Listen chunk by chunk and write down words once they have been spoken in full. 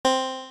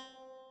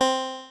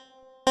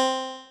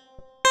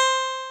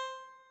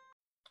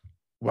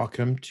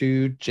Welcome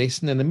to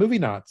Jason and the Movie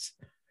Knots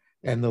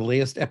and the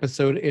latest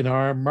episode in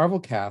our Marvel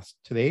cast.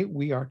 Today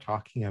we are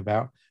talking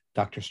about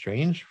Doctor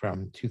Strange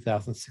from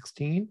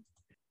 2016,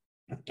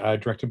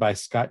 directed by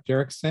Scott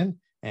Derrickson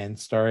and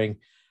starring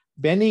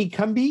Benny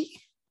Cumby,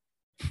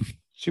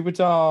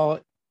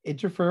 Chiwetel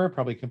Ejiofor,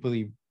 probably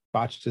completely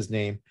botched his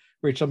name,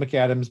 Rachel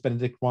McAdams,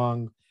 Benedict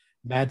Wong,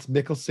 Mads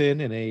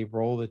Mikkelsen in a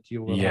role that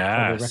you will have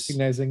trouble Yes.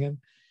 recognizing him,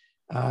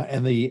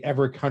 and the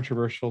ever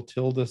controversial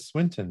Tilda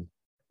Swinton.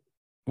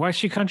 Why is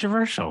she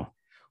controversial?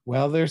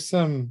 Well, there's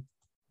some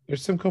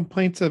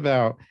complaints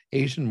about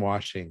Asian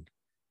washing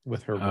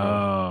with her role.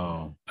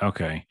 Oh,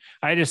 okay.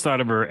 I just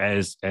thought of her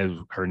as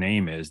her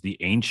name is the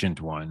Ancient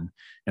One,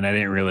 and I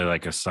didn't really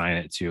like assign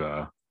it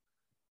to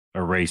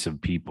a race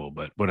of people,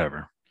 but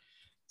whatever.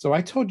 So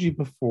I told you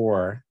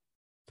before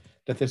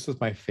that this was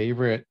my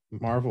favorite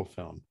Marvel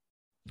film,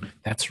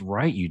 That's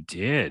right, you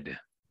did.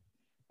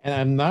 and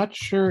I'm not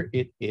sure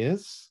it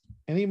is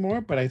anymore,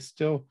 but I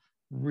still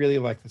really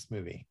like this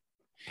movie.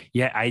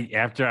 Yeah, I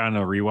after on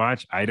a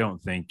rewatch, I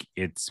don't think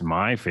it's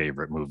my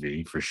favorite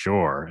movie for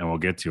sure, and we'll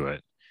get to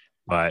it.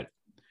 But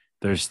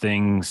there's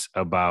things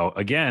about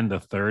again the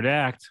third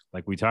act,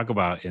 like we talk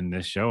about in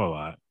this show a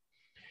lot,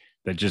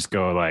 that just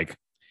go like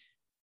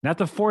not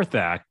the fourth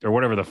act or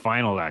whatever the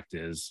final act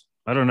is.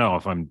 I don't know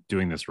if I'm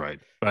doing this right,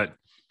 but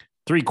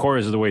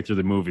three-quarters of the way through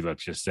the movie,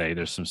 let's just say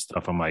there's some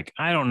stuff I'm like,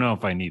 I don't know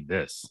if I need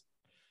this.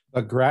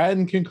 A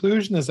grand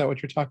conclusion, is that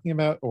what you're talking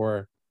about?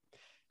 Or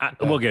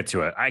We'll get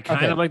to it. I kind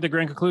okay, of like the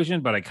grand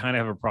conclusion, but I kind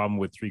of have a problem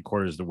with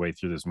three-quarters of the way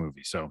through this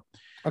movie. So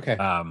okay.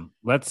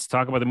 let's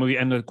talk about the movie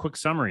and a quick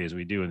summary as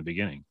we do in the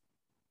beginning.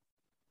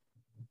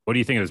 What do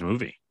you think of this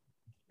movie?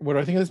 What do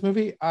I think of this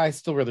movie? I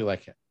still really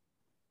like it.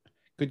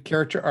 Good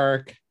character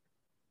arc.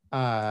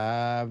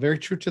 Very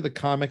true to the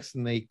comics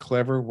in a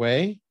clever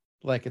way.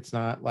 Like it's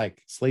not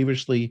like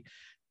slavishly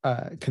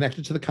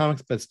connected to the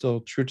comics, but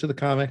still true to the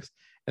comics.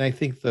 And I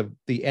think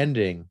the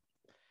ending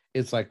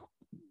is like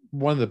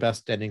one of the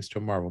best endings to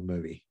a Marvel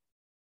movie.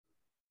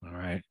 All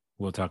right,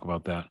 we'll talk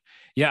about that.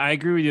 Yeah, I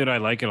agree with you. That I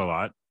like it a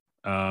lot.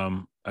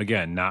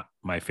 Again, not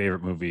my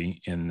favorite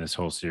movie in this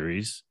whole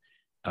series,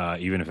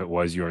 even if it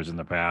was yours in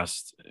the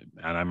past,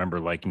 and I remember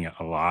liking it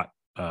a lot.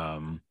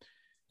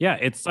 Yeah,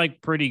 it's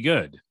like pretty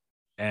good.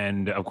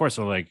 And of course,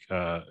 I like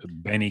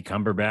Benny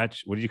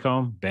Cumberbatch. What did you call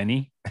him?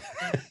 Benny?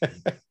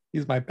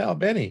 He's my pal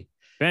Benny.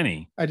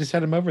 Benny. I just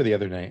had him over the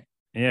other night.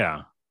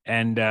 Yeah.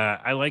 And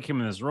I like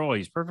him in this role.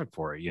 He's perfect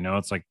for it. You know,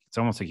 it's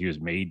almost like he was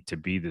made to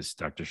be this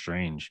Doctor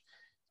Strange.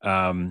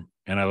 And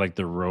I like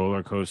the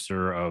roller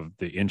coaster of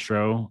the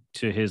intro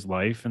to his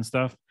life and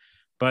stuff.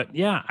 But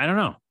yeah, I don't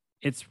know.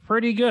 It's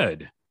pretty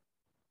good.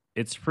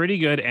 It's pretty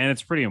good. And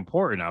it's pretty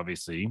important,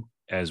 obviously,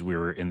 as we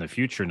were in the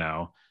future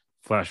now,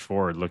 flash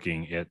forward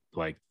looking at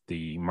like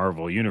the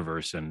Marvel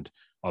universe and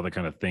all the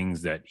kind of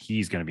things that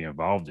he's going to be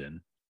involved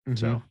in. Mm-hmm.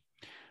 So,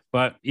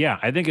 but yeah,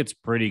 I think it's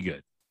pretty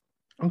good.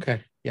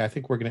 Okay. Yeah, I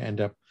think we're going to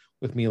end up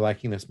with me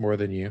liking this more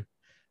than you.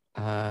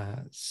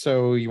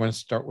 So you want to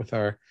start with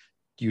our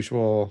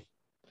usual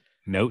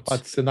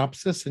Notes.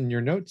 synopsis in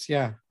your notes?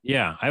 Yeah.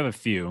 Yeah, I have a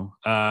few.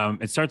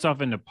 It starts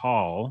off in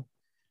Nepal,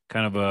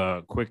 kind of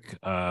a quick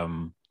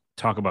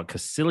talk about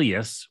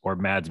Caecilius or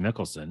Mads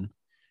Mikkelsen,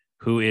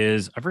 who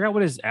is, I forgot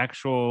what his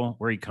actual,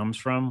 where he comes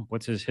from.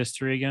 What's his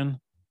history again?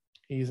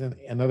 He's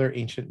another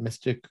ancient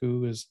mystic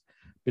who has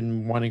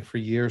been wanting for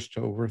years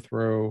to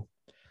overthrow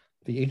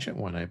the ancient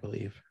one, I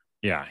believe.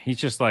 Yeah, he's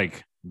just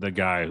like the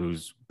guy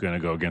who's going to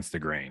go against the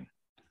grain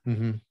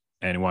Mm-hmm.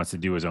 and he wants to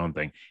do his own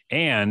thing.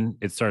 And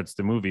it starts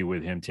the movie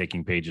with him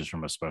taking pages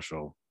from a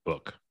special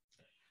book.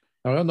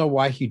 I don't know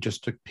why he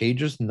just took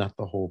pages, not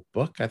the whole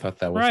book. I thought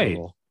that was a Right.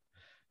 little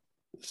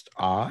just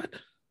odd.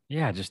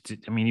 Yeah,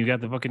 I mean, you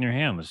got the book in your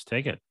hand. Let's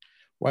take it.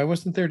 Why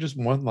wasn't there just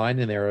one line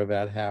in there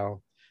about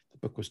how the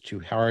book was too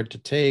hard to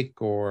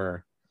take,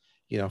 or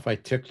if I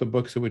took the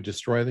books, it would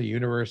destroy the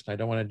universe, and I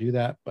don't want to do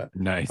that. But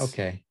Nice.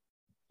 okay,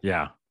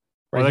 Yeah.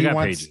 Well, right? they He got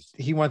wants pages.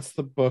 he wants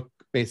the book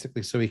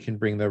basically so he can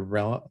bring the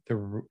reign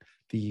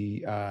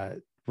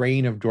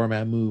of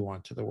Dormammu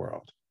onto the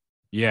world.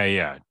 Yeah,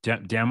 yeah.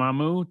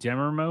 Demamu?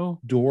 Dormammu.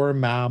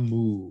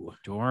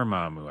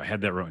 Dormammu. I had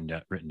that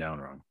written down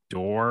wrong.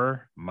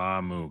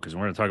 Dormammu, because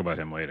we're going to talk about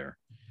him later.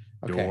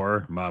 Okay.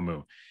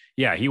 Dormammu.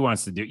 Yeah, he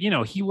wants to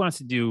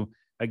do,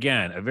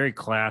 again, a very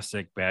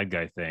classic bad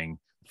guy thing.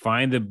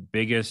 Find the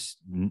biggest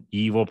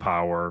evil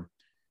power,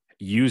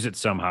 use it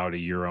somehow to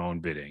your own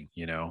bidding.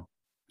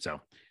 So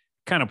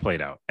kind of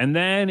played out. And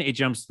then it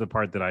jumps to the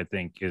part that I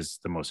think is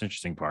the most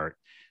interesting part,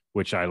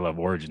 which I love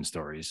origin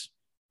stories.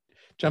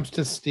 Jumps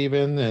to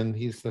Stephen, and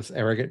he's this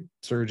arrogant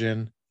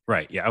surgeon.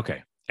 Right. Yeah.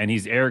 Okay. And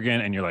he's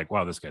arrogant, and you're like,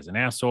 wow, this guy's an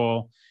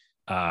asshole.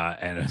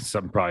 And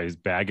something probably is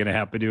bad going to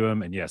happen to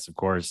him. And yes, of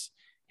course,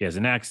 he has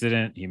an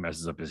accident. He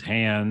messes up his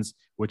hands,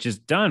 which is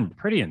done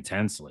pretty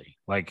intensely.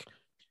 Like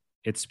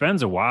it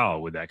spends a while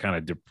with that kind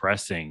of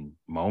depressing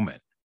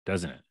moment,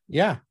 doesn't it?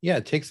 Yeah, yeah,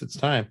 it takes its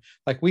time.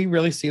 Like we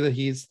really see that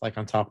he's like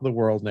on top of the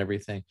world and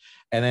everything.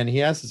 And then he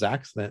has his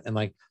accident, and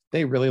like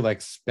they really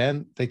like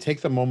they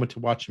take the moment to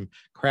watch him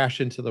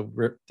crash into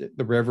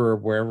the river or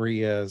wherever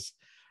he is,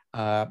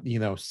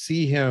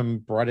 see him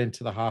brought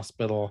into the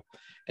hospital,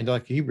 and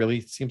like he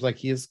really seems like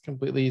he is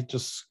completely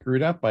just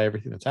screwed up by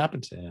everything that's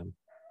happened to him.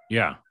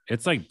 Yeah,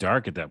 it's like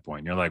dark at that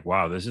point. You're like,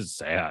 wow, this is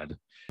sad.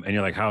 And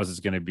you're like, how is this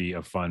going to be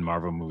a fun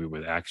Marvel movie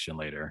with action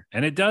later?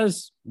 And it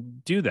does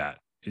do that.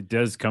 It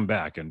does come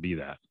back and be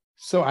that.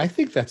 So I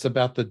think that's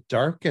about the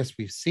darkest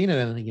we've seen in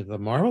any of the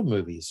Marvel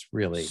movies,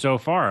 really. So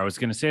far, I was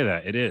going to say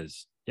that it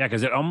is. Yeah,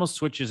 because it almost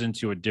switches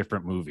into a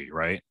different movie,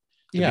 right?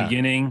 The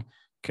beginning,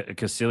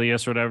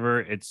 Caecilius or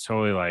whatever, it's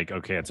totally like,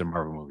 okay, it's a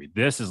Marvel movie.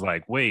 This is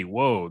like, wait,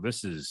 whoa,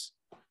 this is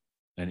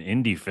an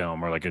indie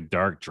film or like a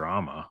dark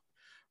drama.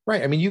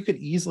 Right. I mean, you could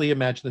easily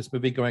imagine this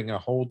movie going a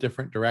whole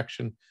different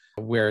direction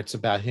where it's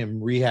about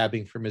him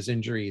rehabbing from his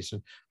injuries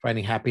and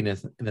finding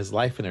happiness in his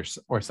life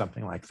or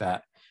something like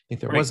that. I think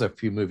there was a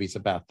few movies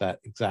about that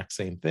exact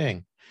same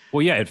thing.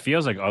 Well, yeah, it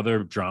feels like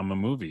other drama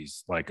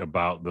movies, like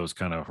about those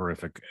kind of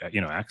horrific,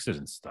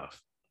 accident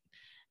stuff.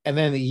 And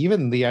then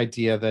even the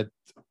idea that,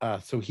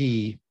 so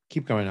he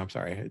keep going. I'm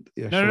sorry.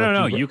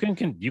 No. You can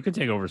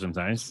take over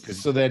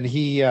sometimes. So then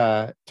he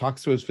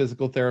talks to his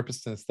physical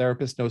therapist, and his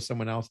therapist knows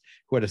someone else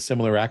who had a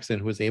similar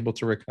accident who was able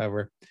to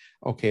recover.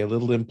 Okay, a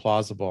little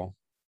implausible.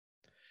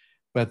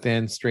 But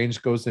then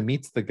Strange goes and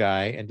meets the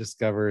guy and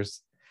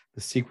discovers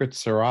the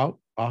secrets are out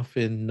off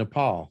in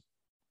Nepal.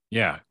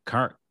 Yeah,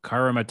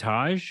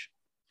 Karamatage.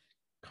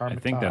 I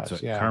think that's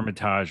it. Yeah.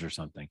 Karmatage or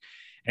something.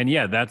 And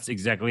yeah, that's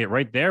exactly it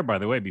right there. By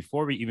the way,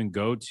 before we even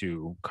go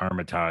to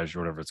Karmatage or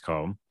whatever it's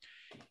called,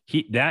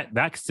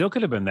 that still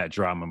could have been that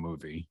drama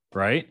movie,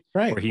 right?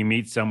 Right. Where he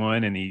meets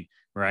someone and he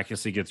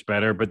miraculously gets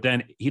better, but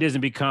then he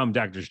doesn't become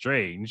Doctor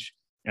Strange,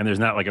 and there's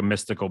not like a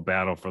mystical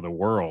battle for the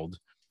world.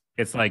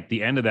 It's like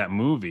the end of that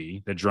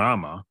movie, the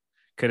drama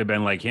could have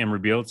been like him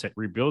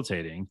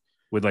rehabilitating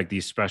with like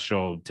these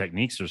special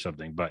techniques or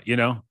something. But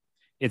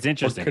it's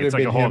interesting. It's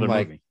like a whole other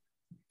movie.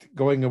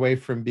 Going away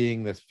from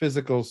being this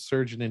physical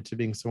surgeon into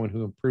being someone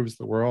who improves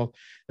the world,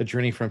 the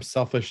journey from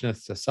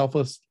selfishness to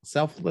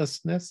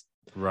selflessness,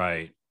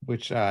 right?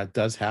 Which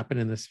does happen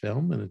in this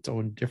film in its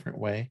own different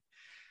way.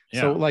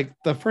 Yeah. So like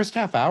the first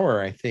half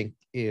hour, I think,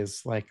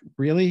 is like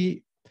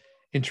really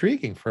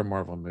intriguing for a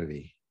Marvel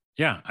movie.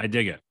 Yeah, I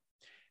dig it.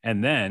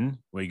 And then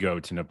we go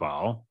to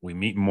Nepal. We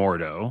meet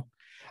Mordo.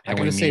 I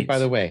gotta say, by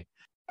the way,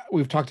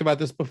 we've talked about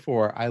this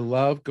before. I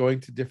love going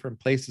to different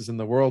places in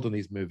the world in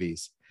these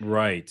movies.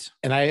 Right.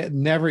 And I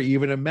never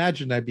even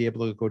imagined I'd be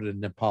able to go to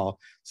Nepal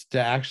to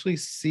actually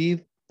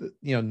see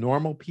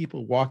normal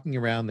people walking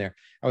around there.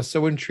 I was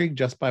so intrigued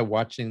just by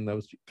watching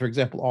those. For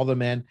example, all the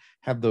men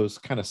have those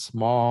kind of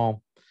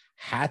small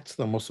hats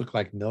that almost look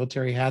like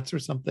military hats or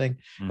something.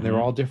 Mm-hmm. And they're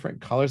all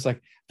different colors.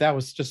 Like that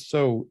was just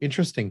so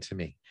interesting to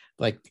me.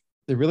 Like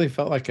it really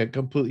felt like a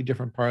completely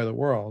different part of the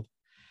world.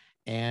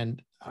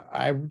 And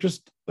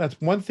that's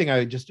one thing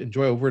I just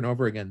enjoy over and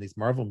over again, these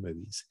Marvel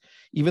movies.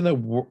 Even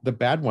the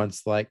bad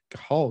ones like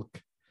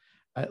Hulk,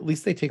 at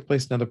least they take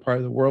place in another part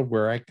of the world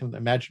where I can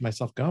imagine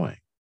myself going.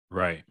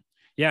 Right.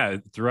 Yeah.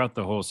 Throughout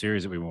the whole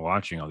series that we've been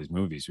watching all these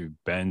movies, we've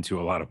been to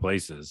a lot of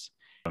places.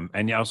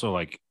 And also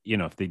like,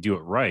 if they do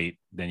it right,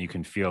 then you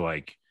can feel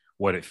like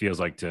what it feels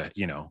like to,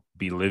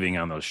 be living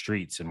on those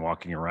streets and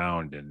walking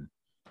around and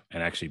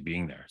actually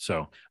being there.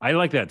 So I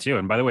like that too.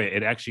 And by the way,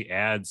 it actually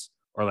adds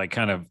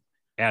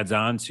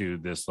on to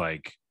this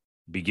like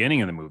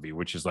beginning of the movie,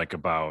 which is like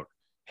about,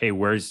 hey,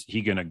 where's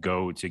he going to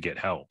go to get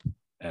help?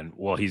 And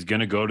well, he's going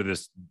to go to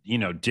this,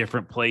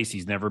 different place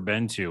he's never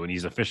been to. And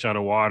he's a fish out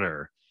of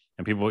water,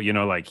 and people,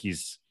 like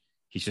he's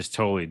just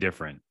totally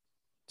different.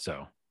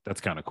 So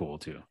that's kind of cool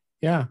too.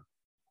 Yeah.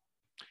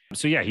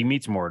 So yeah, he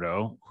meets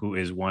Mordo, who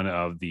is one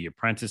of the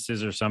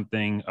apprentices or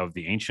something of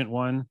the Ancient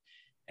One.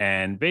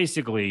 And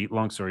basically,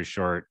 long story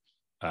short,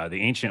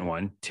 the Ancient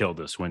One,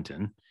 Tilda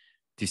Swinton,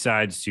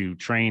 decides to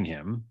train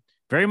him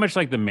very much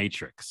like the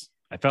Matrix.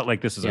 I felt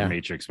like this is a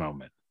Matrix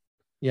moment.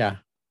 Yeah.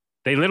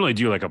 They literally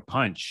do like a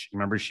punch.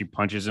 Remember, she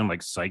punches him,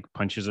 like Psych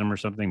punches him or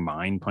something.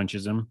 Mind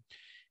punches him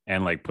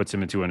and like puts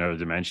him into another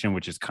dimension,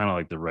 which is kind of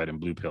like the red and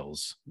blue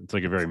pills. It's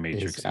like a very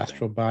Matrix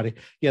astral body.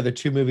 Yeah. The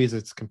two movies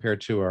it's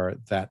compared to are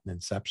that and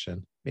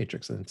Inception,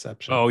 Matrix and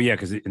Inception. Oh yeah.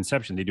 Cause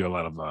Inception, they do a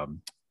lot of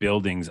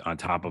buildings on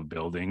top of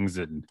buildings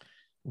and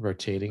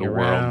rotating the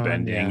around, world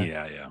bending.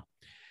 Yeah.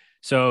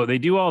 So they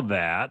do all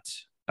that.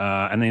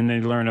 And then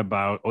they learn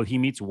about, he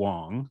meets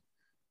Wong,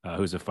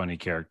 who's a funny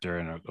character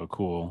and a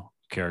cool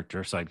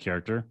character, side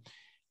character.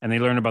 And they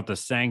learn about the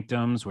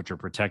sanctums, which are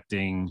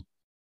protecting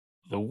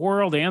the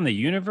world and the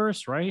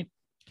universe, right?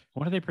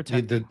 What are they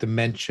protecting? The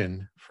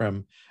dimension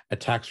from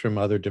attacks from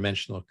other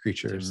dimensional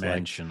creatures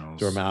like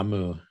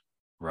Dormammu.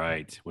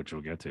 Right, which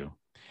we'll get to.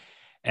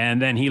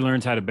 And then he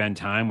learns how to bend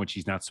time, which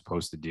he's not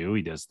supposed to do.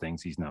 He does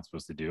things he's not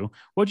supposed to do.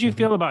 What do you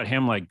feel about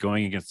him like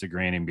going against the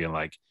grain and being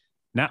like,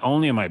 not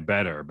only am I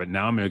better, but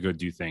now I'm going to go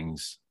do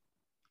things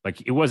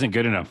like it wasn't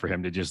good enough for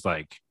him to just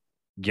like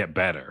get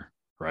better,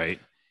 right?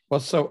 Well,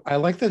 so I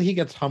like that he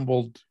gets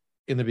humbled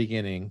in the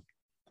beginning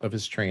of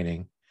his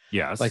training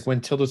Yes. Like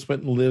when Tilda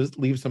Swinton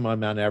leaves him on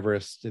Mount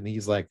Everest, and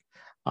he's like,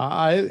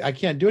 I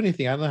can't do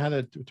anything. I don't know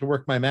how to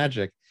work my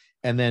magic.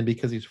 And then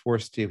because he's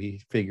forced to,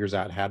 he figures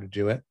out how to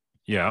do it.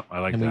 Yeah, I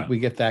like And that. we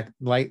get that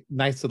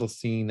nice little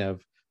scene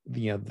of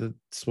the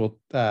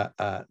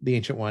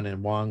Ancient One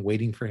and Wong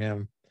waiting for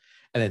him,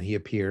 and then he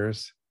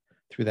appears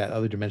through that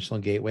other dimensional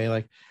gateway.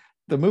 Like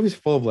the movie's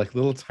full of like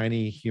little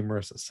tiny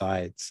humorous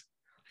asides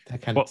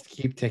that kind of Well,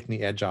 keep taking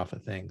the edge off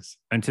of things.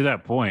 and to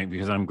that point,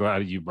 because I'm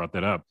glad you brought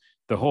that up,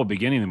 the whole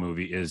beginning of the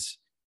movie is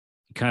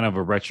kind of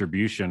a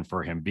retribution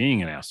for him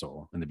being an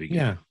asshole in the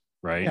beginning, Yeah,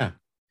 right? yeah.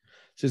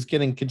 So he's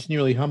getting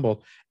continually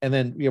humbled. And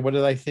then, what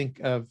did I think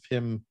of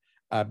him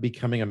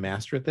becoming a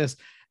master at this?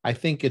 I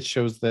think it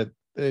shows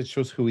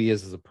who he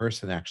is as a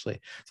person. Actually,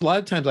 so a lot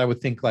of times I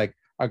would think like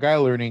a guy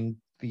learning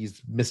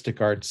these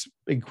mystic arts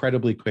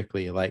incredibly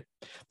quickly. Like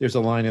there's a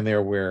line in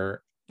there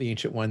where the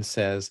Ancient One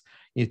says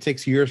it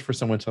takes years for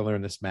someone to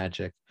learn this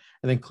magic,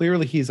 and then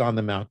clearly he's on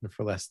the mountain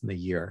for less than a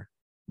year.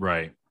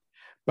 Right.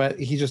 But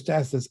he just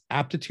has this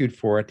aptitude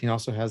for it. He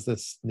also has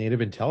this native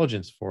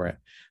intelligence for it.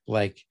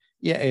 Like,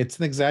 yeah, it's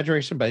an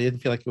exaggeration, but I didn't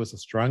feel like it was a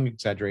strong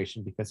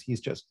exaggeration because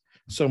he's just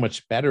so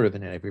much better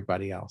than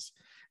everybody else.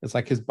 It's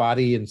like his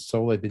body and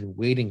soul had been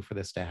waiting for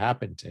this to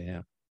happen to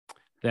him.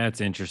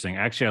 That's interesting.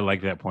 Actually, I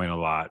like that point a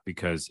lot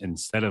because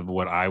instead of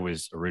what I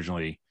was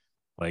originally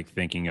like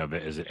thinking of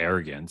it as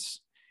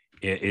arrogance,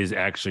 it is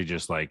actually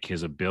just like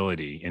his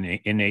ability, an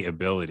innate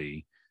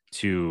ability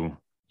to,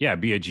 yeah,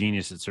 be a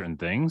genius at certain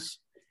things.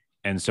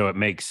 And so it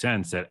makes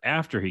sense that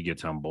after he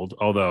gets humbled,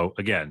 although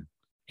again,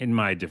 in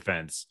my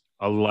defense,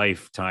 a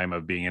lifetime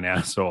of being an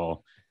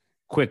asshole,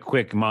 quick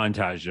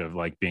montage of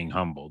like being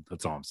humbled.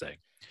 That's all I'm saying.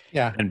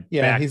 Yeah, And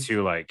yeah, back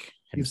to like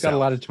he's got a himself.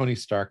 lot of Tony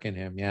Stark in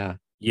him. Yeah,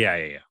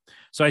 Yeah.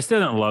 So I still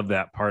don't love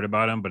that part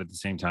about him, but at the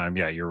same time,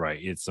 yeah, you're right.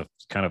 It's a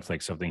kind of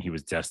like something he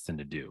was destined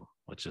to do.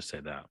 Let's just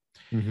say that.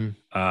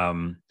 mm-hmm.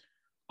 Um,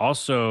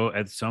 Also,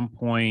 at some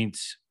point,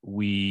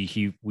 we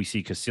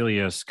see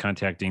Caecilius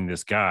contacting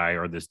this guy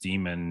or this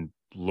demon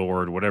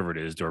lord, whatever it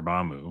is,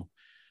 Dormammu,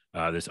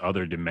 this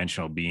other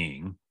dimensional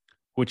being,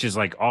 which is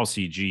like all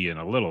CG and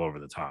a little over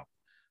the top.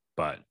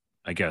 But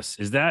I guess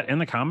is that in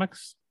the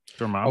comics,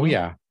 Oh Dormammu?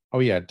 yeah, oh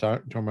yeah.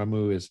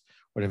 Dormammu is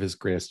one of his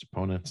greatest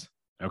opponents.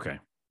 Okay,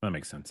 that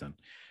makes sense then.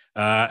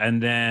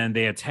 And then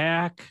they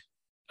attack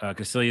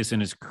Caecilius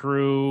and his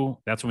crew.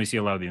 That's when we see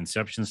a lot of the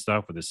Inception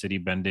stuff with the city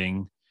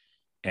bending,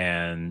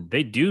 and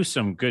they do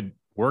some good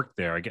work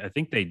there. I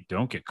think they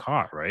don't get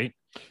caught, right?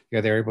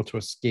 Yeah, they're able to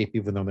escape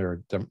even though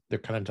they're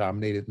kind of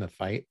dominated in the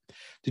fight.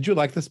 Did you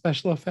like the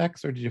special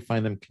effects or did you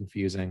find them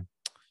confusing?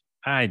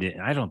 I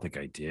didn't. I don't think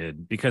I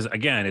did because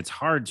again, it's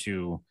hard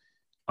to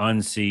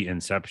unsee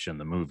Inception,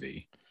 the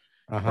movie,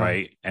 Uh-huh.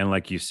 right? And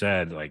like you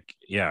said, like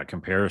yeah,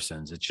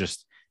 comparisons. It's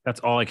just that's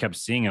all I kept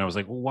seeing, and I was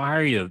like,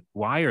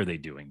 why are they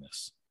doing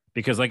this?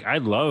 Because like I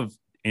love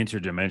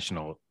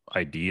interdimensional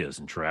ideas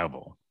and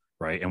travel,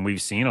 right? And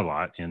we've seen a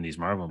lot in these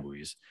Marvel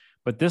movies,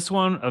 but this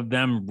one of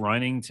them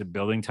running to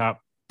building top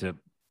to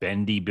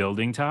bendy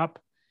building top,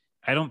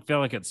 I don't feel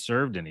like it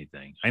served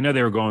anything. I know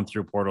they were going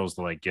through portals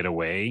to like get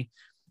away,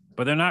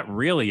 but they're not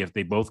really if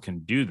they both can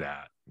do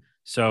that.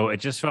 So it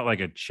just felt like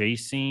a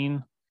chase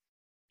scene.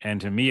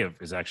 And to me, it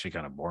was actually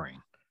kind of boring.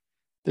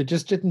 They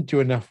just didn't do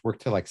enough work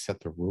to like set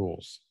the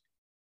rules.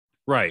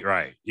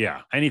 Right.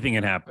 Yeah. Anything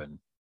can happen.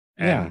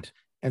 Yeah. And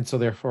And so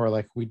therefore,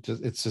 like it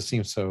just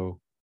seems so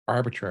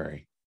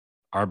arbitrary.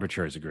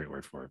 arbitrary is a great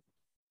word for it.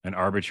 An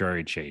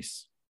arbitrary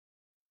chase.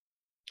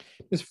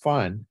 It's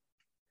fun,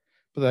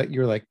 but that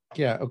you're like,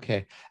 yeah,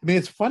 okay. I mean,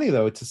 it's funny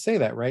though to say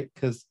that, right?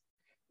 Because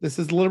this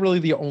is literally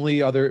the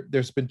only other.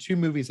 There's been two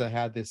movies that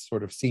had this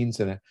sort of scenes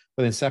in it,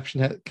 but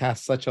Inception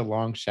cast such a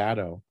long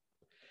shadow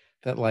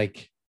that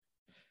like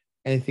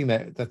anything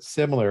that's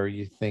similar,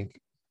 you think,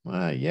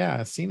 yeah,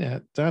 I've seen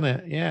it, done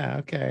it, yeah,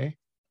 okay.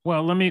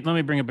 Well, let me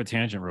bring up a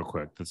tangent real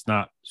quick. That's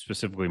not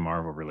specifically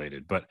Marvel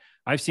related, but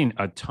I've seen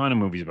a ton of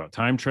movies about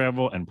time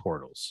travel and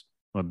portals.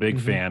 I'm a big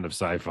Mm-hmm. fan of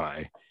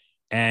sci-fi.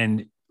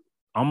 And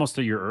almost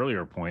to your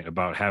earlier point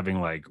about having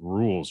like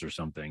rules or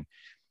something,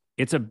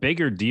 it's a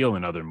bigger deal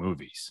in other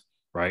movies,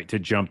 right? To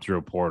jump through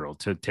a portal,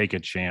 to take a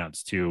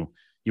chance to,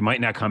 you might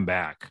not come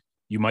back.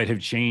 You might have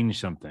changed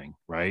something,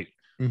 right?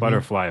 Mm-hmm.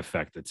 Butterfly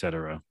effect,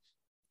 etc.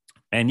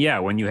 And yeah,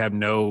 when you have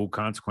no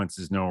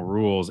consequences, no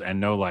rules, and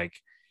no like,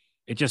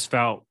 it just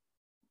felt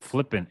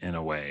flippant in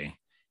a way.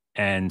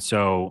 And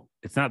so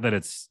it's not that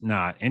it's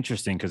not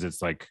interesting because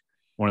it's like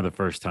one of the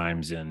first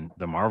times in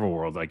the Marvel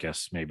world, I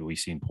guess maybe we've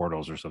seen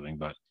portals or something,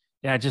 but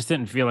yeah, it just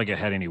didn't feel like it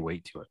had any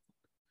weight to it.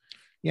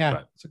 Yeah,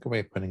 But it's a good way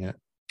of putting it.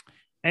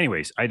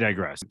 anyways, I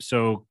digress.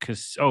 So,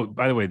 oh,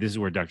 by the way, this is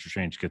where Doctor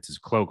Strange gets his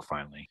cloak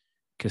finally.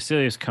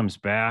 Caecilius comes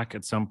back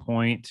at some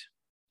point.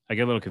 I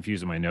get a little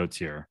confused in my notes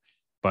here,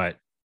 but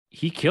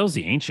he kills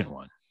the Ancient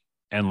One,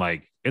 and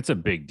like it's a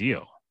big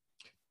deal.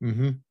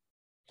 Mm-hmm.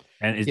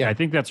 And I Yeah.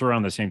 think that's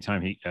around the same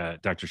time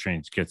Doctor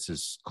Strange gets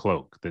his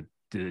cloak that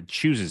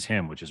chooses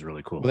him, which is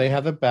really Well, cool. they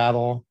have a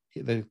battle.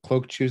 The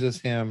cloak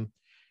chooses him.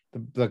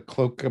 The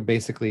cloak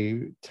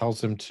basically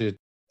tells him to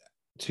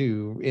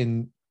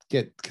in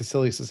get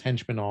Caecilius's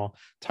henchmen all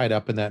tied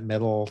up in that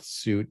metal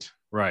suit.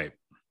 Right.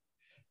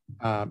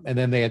 And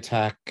then they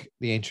attack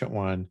the Ancient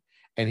One,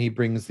 and he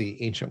brings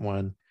the Ancient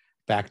One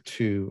back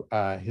to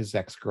his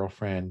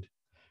ex-girlfriend,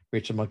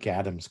 Rachel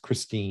McAdams,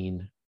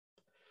 Christine,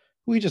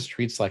 who he just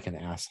treats like an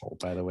asshole,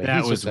 by the way.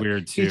 That was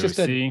weird too. He's just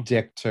See? a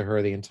dick to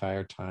her the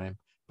entire time.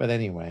 But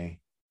anyway.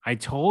 I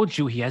told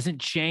you he hasn't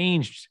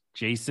changed,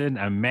 Jason.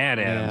 I'm mad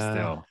at him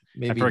still.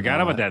 I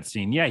forgot about that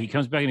scene. Yeah, he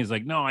comes back and he's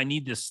like, no, I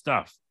need this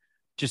stuff.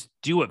 Just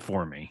do it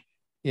for me.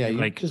 Yeah.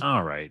 Like,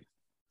 all right.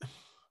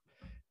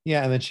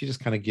 Yeah, and then she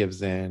just kind of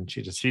gives in.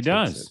 She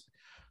does.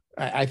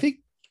 I think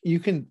you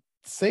can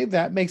say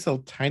that makes a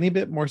tiny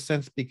bit more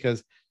sense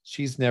because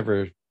she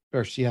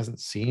hasn't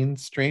seen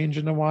Strange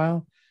in a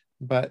while.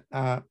 But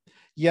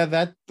yeah,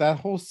 that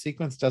whole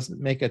sequence doesn't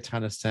make a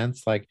ton of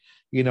sense. Like,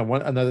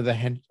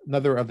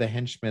 another of the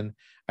henchmen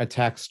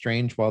attacks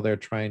Strange while they're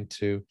trying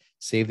to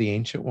save the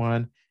Ancient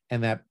One,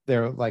 and that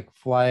they're like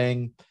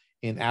flying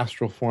in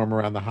astral form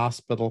around the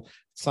hospital.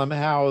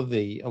 Somehow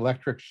the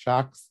electric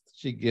shocks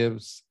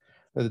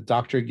the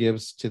doctor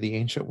gives to the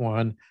Ancient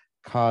One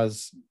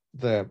cause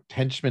the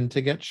henchmen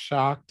to get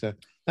shocked.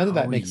 None of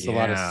that makes a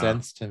lot of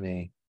sense to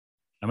me.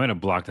 I might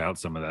have blocked out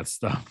some of that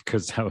stuff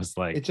because I was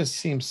like, it just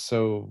seems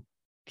so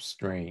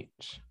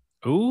strange.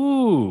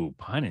 Ooh,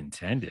 pun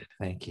intended.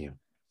 Thank you.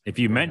 If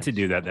you meant to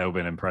do that, that would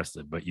have been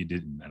impressive, but you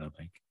didn't, I don't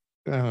think.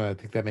 I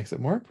think that makes it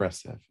more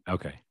impressive.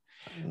 Okay.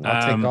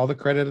 I'll take all the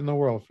credit in the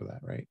world for that,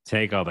 right?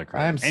 Take all the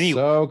credit. I'm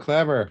so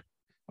clever.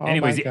 Oh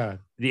anyways, my God.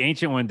 The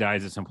Ancient One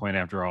dies at some point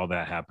after all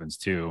that happens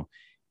too.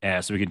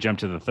 So we could jump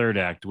to the third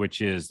act, which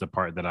is the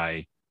part that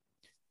I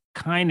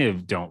kind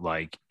of don't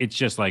like. It's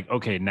just like,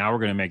 okay, now we're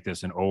going to make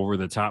this an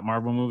over-the-top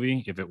Marvel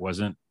movie if it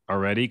wasn't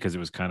already, because it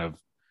was kind of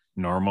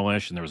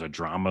normal-ish and there was a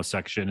drama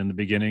section in the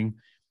beginning.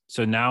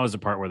 So now is the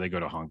part where they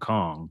go to Hong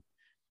Kong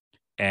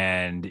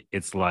and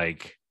it's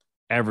like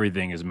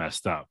everything is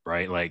messed up,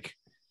 right? Like,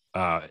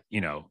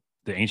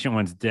 the Ancient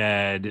One's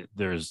dead.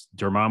 There's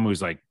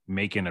Dormammu's like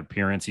making an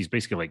appearance. He's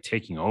basically like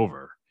taking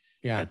over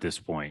at this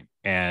point.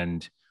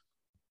 And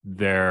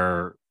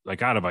they're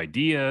like out of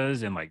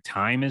ideas and like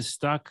time is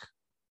stuck,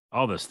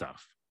 all this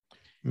stuff.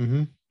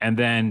 Mm-hmm. And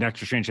then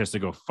Doctor Strange has to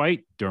go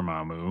fight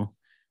Dormammu,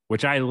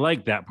 which I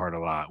like that part a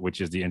lot,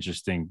 which is the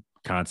interesting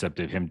concept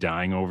of him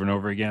dying over and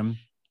over again.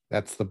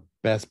 That's the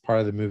best part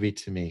of the movie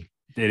to me.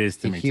 It is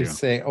to me too. He keeps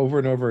saying over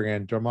and over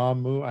again,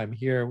 Dormammu, I'm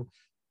here.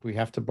 We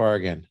have to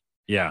bargain.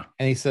 Yeah.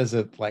 And he says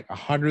it like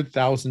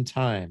 100,000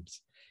 times.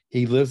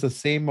 He lives the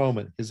same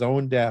moment, his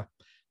own death,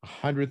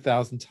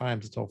 100,000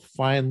 times until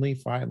finally,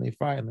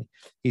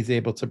 he's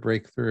able to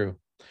break through.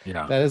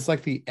 Yeah. That is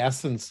like the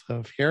essence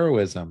of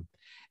heroism.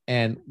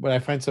 And what I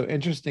find so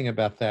interesting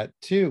about that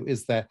too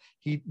is that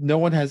no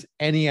one has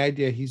any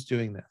idea he's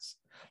doing this.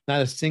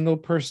 Not a single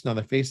person on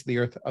the face of the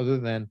earth other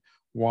than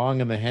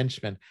Wong and the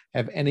henchmen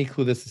have any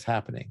clue this is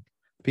happening.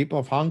 People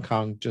of Hong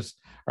Kong just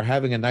are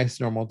having a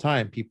nice, normal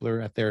time. People are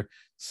at their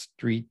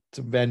street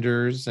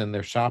vendors and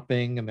they're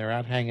shopping and they're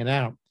out hanging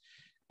out.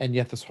 And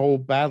yet this whole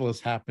battle is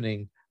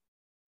happening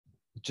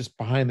just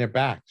behind their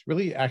backs,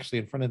 really actually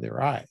in front of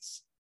their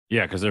eyes.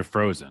 Yeah, because they're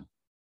frozen.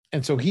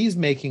 And so he's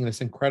making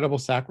this incredible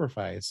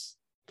sacrifice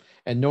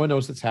and no one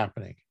knows it's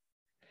happening.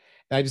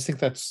 And I just think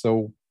that's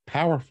so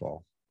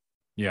powerful.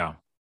 Yeah.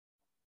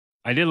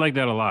 I did like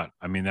that a lot.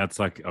 I mean, that's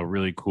like a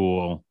really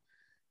cool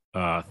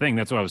thing.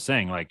 That's what I was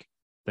saying. Like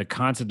the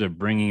concept of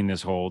bringing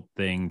this whole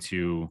thing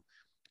to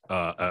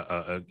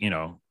a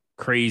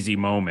crazy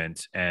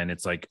moment. And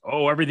it's like,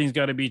 oh, everything's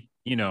got to be,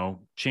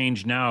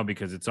 changed now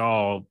because it's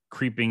all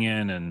creeping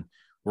in and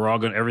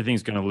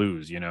everything's going to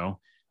lose,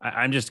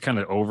 I'm just kind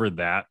of over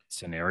that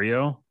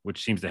scenario,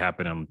 which seems to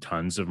happen in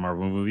tons of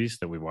Marvel movies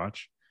that we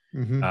watch.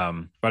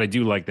 Mm-hmm. But I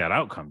do like that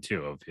outcome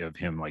too of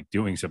him like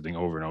doing something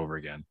over and over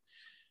again.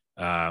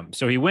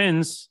 So he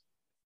wins.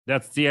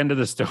 That's the end of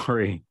the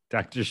story.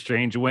 Doctor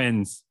Strange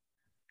wins.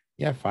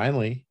 Yeah,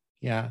 finally.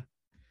 Yeah.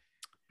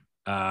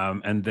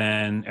 And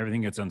then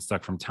everything gets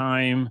unstuck from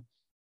time.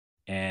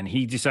 And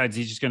he decides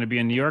he's just going to be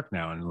in New York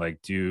now and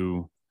like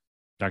do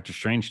Doctor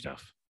Strange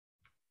stuff.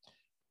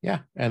 Yeah.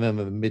 And then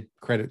the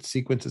mid-credit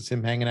sequence is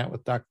him hanging out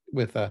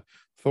with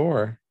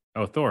Thor.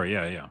 Oh, Thor.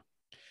 Yeah.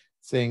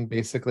 Saying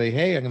basically,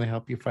 hey, I'm going to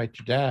help you fight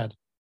your dad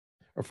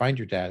or find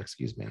your dad,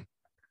 excuse me.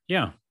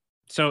 Yeah.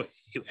 So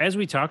as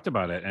we talked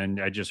about it,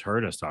 and I just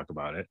heard us talk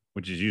about it,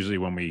 which is usually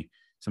when we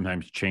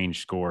sometimes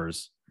change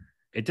scores,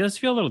 it does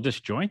feel a little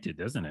disjointed,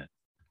 doesn't it?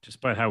 Just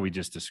by how we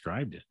just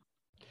described it.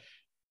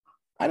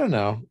 I don't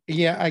know.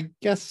 Yeah, I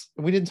guess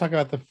we didn't talk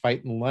about the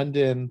fight in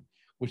London,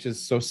 which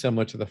is so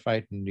similar to the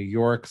fight in New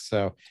York.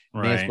 So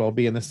may as well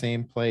be in the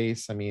same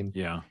place. I mean,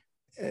 yeah,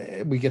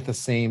 we get the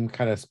same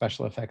kind of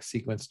special effects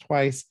sequence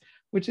twice,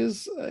 which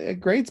is a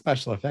great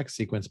special effects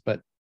sequence, but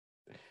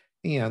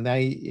now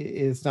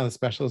it's not as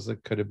special as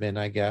it could have been,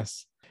 I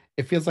guess.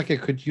 It feels like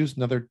it could use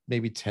another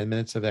maybe 10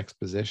 minutes of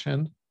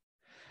exposition,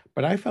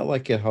 but I felt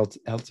like it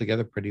held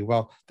together pretty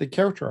well. The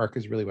character arc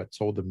is really what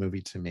sold the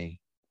movie to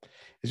me.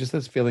 It's just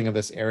this feeling of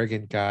this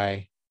arrogant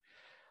guy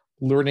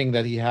learning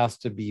that he has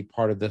to be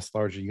part of this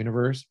larger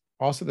universe,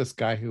 also this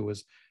guy who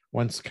was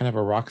once kind of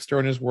a rock star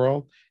in his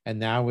world and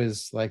now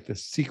is like the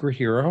secret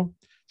hero.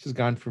 He's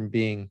gone from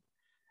being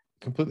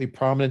completely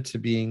prominent to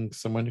being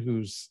someone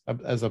who's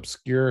as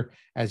obscure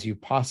as you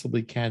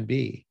possibly can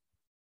be.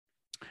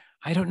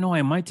 I don't know.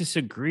 I might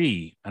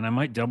disagree, and I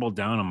might double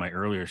down on my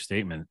earlier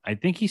statement. I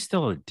think he's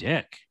still a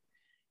dick,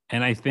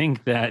 and I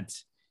think that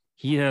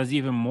he has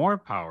even more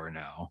power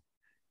now.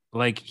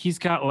 Like he's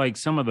got like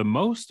some of the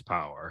most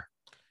power.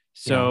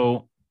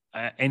 So,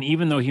 and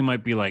even though he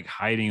might be like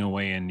hiding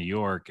away in New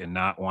York and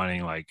not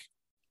wanting like,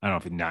 I don't know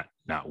if he's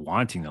not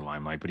wanting the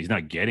limelight, but he's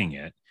not getting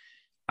it.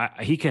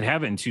 He could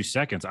have it in 2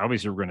 seconds.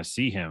 Obviously, we're going to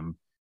see him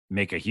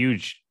make a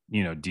huge,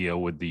 deal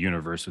with the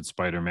universe with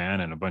Spider-Man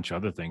and a bunch of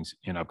other things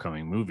in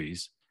upcoming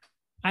movies.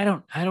 I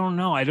don't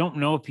know. I don't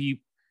know if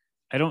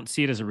I don't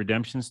see it as a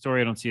redemption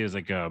story. I don't see it as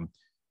like a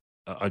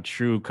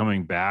true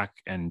coming back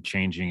and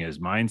changing his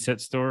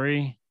mindset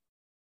story.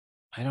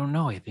 I don't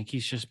know. I think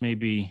he's just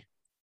maybe,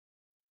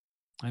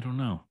 I don't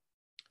know.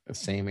 The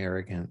same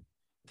arrogant.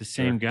 The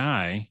same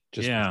guy.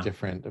 Just with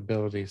different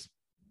abilities.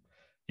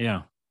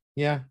 Yeah.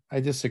 Yeah,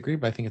 I disagree,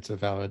 but I think it's a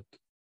valid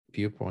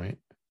viewpoint.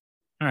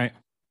 All right.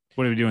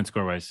 What are we doing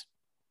score-wise?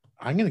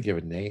 I'm going to give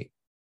it an 8.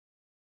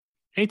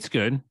 8's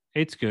good.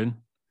 8's good.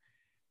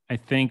 I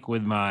think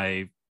with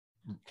my,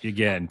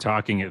 again,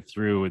 talking it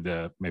through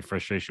with my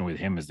frustration with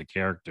him as the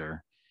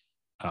character,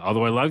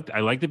 although I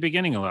like the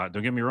beginning a lot.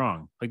 Don't get me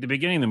wrong. Like the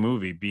beginning of the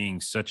movie being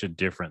such a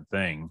different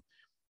thing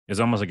is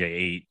almost like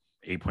a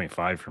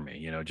 8.5 for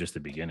me, just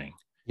the beginning.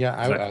 Yeah,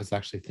 I was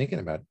actually thinking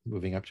about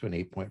moving up to an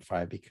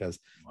 8.5 because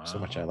so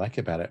much I like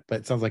about it. But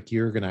it sounds like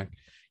where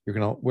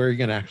are you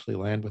gonna actually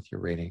land with your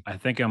rating? I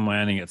think I'm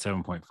landing at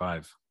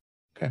 7.5.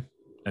 Okay.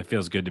 That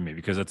feels good to me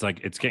because it's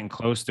like it's getting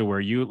close to where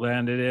you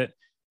landed it.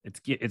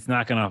 It's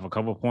knocking off a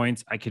couple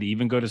points. I could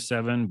even go to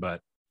 7, but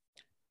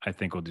I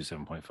think we'll do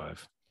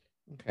 7.5.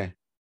 Okay.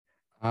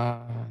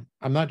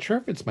 I'm not sure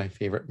if it's my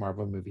favorite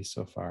Marvel movie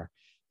so far.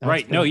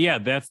 Right. No, yeah,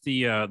 that's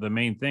the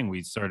main thing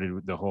we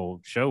started the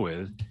whole show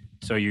with.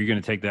 So you're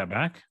going to take that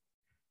back?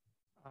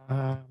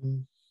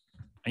 And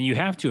you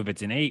have to if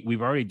it's an 8.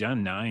 We've already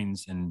done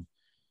 9s and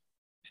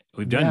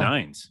we've done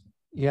 9s.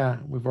 Yeah,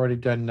 we've already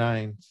done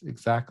 9s.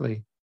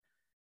 Exactly.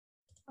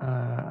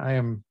 I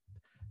am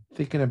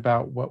thinking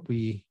about what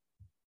we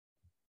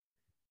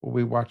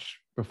watched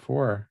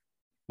before.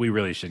 We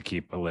really should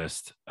keep a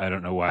list. I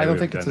don't know why I don't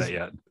think done that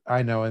yet.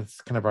 I know it's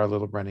kind of our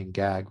little running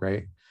gag,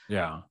 right?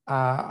 Yeah.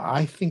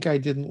 I think I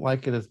didn't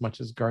like it as much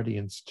as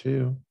Guardians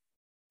 2.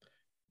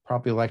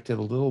 Probably liked it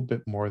a little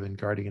bit more than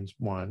Guardians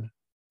 1.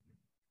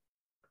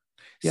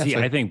 See,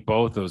 I think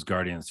both those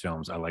Guardians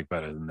films I like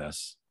better than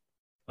this.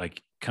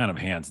 Like kind of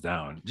hands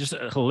down. Just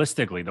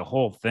holistically, the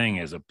whole thing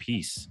as a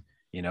piece,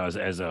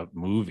 as a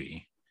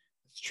movie.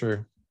 It's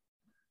true.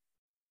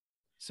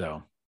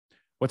 So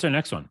what's our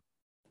next one?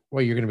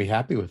 Well, you're going to be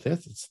happy with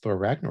this. It's Thor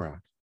Ragnarok.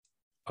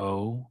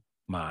 Oh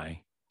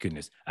my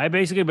goodness. I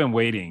basically been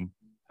waiting.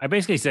 I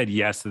basically said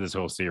yes to this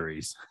whole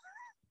series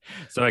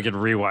so I could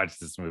rewatch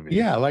this movie.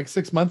 Yeah, like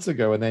 6 months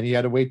ago. And then you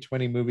had to wait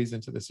 20 movies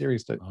into the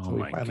series until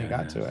we finally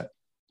got to it.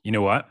 You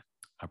know what?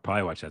 I'll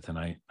probably watch that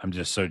tonight. I'm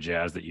just so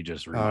jazzed that you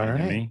just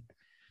reminded me.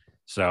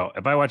 So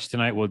if I watch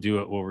tonight, we'll do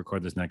it. We'll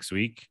record this next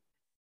week.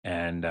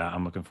 And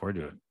I'm looking forward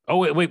to it. Oh,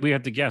 wait. We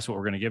have to guess what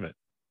we're going to give it.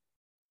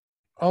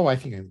 Oh, I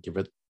think I'd give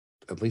it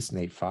at least an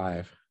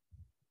 8.5.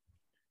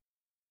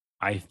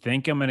 I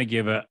think I'm going to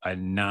give it a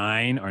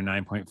 9 or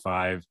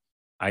 9.5.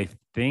 I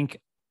think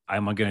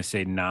I'm going to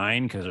say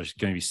 9 because there's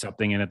going to be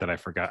something in it that I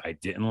forgot I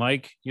didn't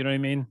like. You know what I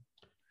mean?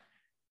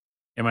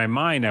 In my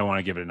mind, I want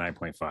to give it a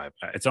 9.5.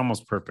 It's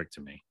almost perfect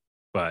to me,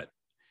 but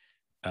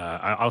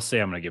I'll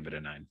say I'm going to give it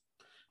a 9.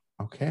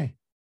 Okay.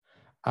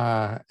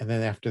 And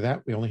then after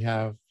that, we only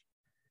have,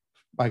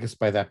 I guess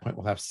by that point,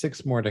 we'll have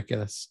 6 more to get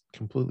us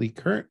completely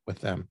current with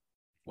them.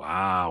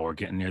 Wow, we're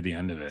getting near the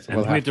end of it. So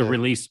and we have to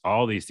release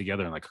all these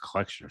together in like a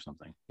collection or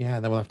something. Yeah,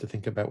 and then we'll have to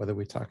think about whether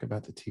we talk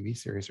about the TV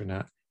series or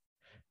not.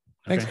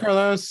 Thanks,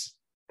 Carlos.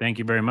 Thank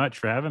you very much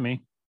for having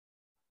me.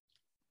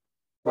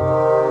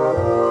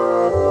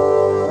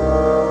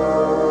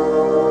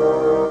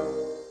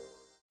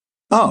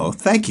 Oh,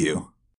 thank you.